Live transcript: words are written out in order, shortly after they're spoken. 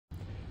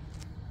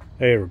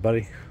Hey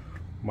everybody,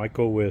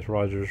 Michael with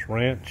Rogers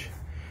Ranch.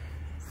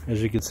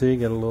 As you can see,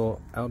 got a little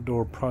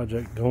outdoor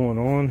project going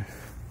on.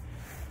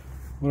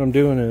 What I'm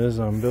doing is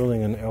I'm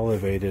building an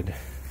elevated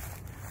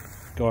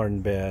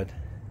garden bed.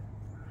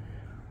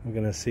 We're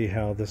gonna see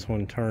how this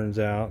one turns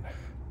out.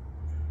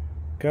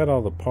 Got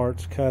all the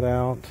parts cut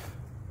out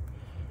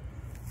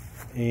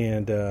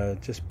and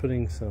just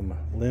putting some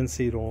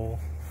linseed oil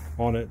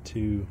on it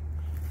to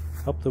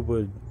help the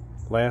wood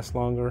last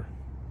longer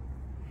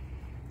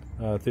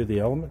through the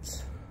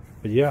elements.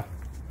 But yeah,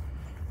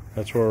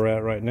 that's where we're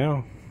at right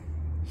now.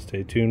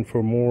 Stay tuned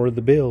for more of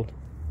the build.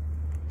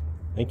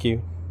 Thank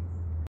you.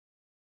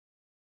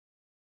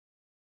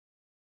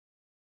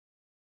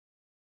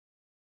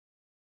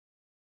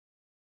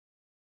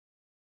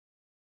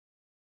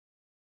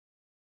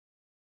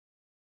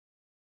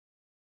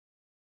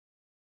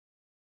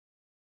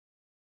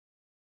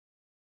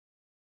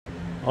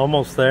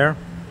 Almost there.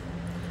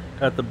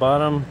 Got the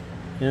bottom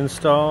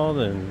installed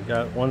and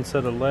got one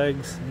set of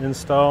legs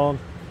installed.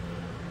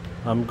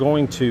 I'm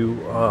going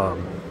to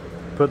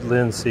put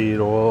linseed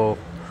oil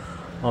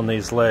on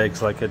these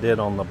legs like I did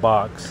on the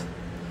box.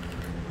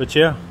 But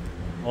yeah,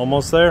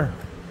 almost there.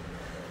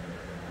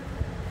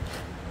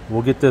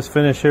 We'll get this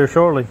finished here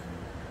shortly.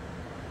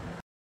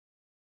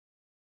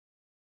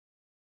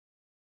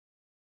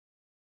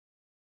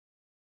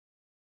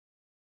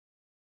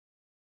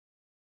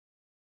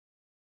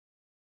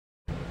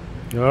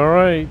 All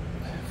right,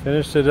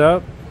 finished it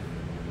up.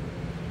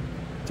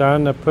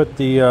 Time to put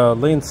the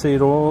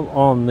linseed oil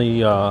on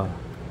the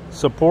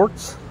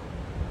supports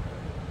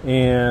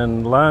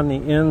and line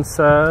the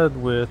inside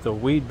with a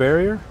weed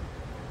barrier.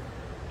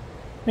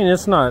 I mean,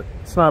 it's not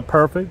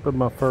perfect, but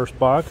my first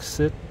box,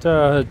 it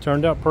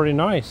turned out pretty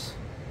nice.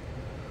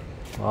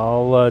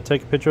 I'll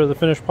take a picture of the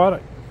finished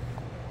product.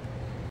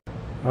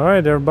 All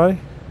right, everybody,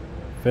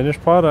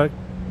 finished product.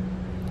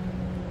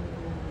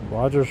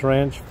 Rogers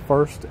Ranch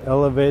first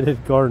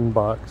elevated garden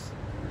box.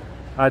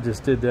 I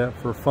just did that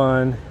for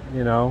fun,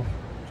 you know,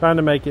 trying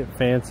to make it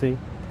fancy.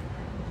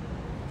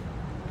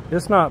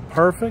 It's not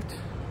perfect,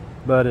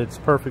 but it's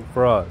perfect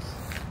for us.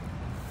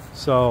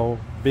 So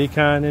be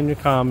kind in your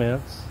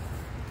comments.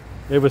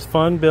 It was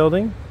fun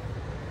building.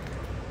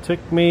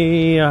 Took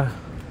me, I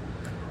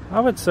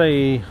would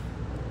say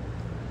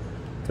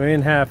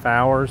 3.5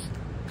 hours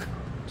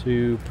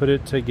to put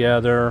it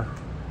together,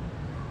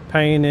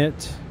 paint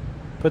it,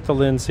 put the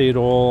linseed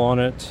oil on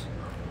it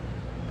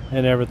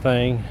and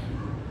everything.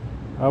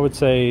 I would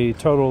say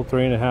total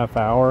 3.5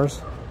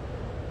 hours.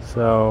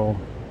 So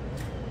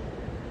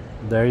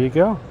there you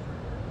go.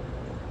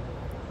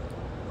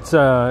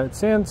 It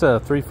stands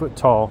 3 foot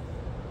tall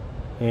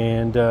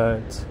and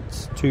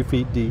it's 2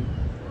 feet deep.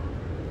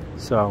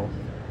 So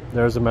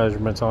there's the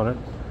measurements on it.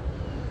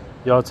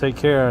 Y'all take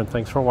care and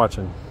thanks for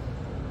watching.